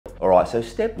All right, so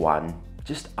step one,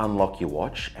 just unlock your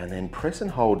watch and then press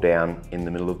and hold down in the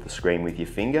middle of the screen with your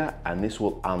finger, and this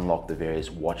will unlock the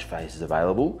various watch faces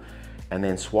available. And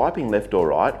then swiping left or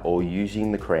right or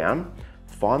using the crown,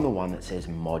 find the one that says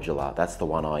modular. That's the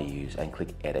one I use, and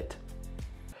click edit.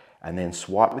 And then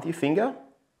swipe with your finger.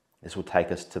 This will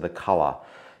take us to the color.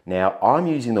 Now I'm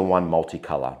using the one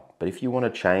multicolor, but if you want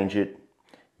to change it,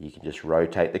 you can just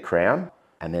rotate the crown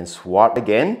and then swipe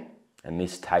again. And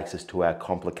this takes us to our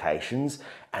complications.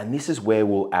 And this is where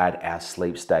we'll add our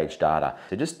sleep stage data.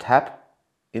 So just tap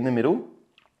in the middle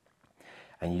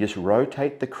and you just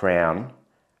rotate the crown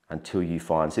until you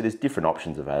find, see there's different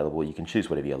options available. You can choose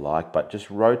whatever you like, but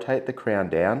just rotate the crown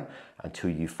down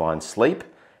until you find sleep.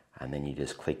 And then you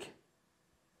just click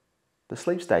the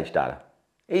sleep stage data.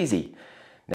 Easy.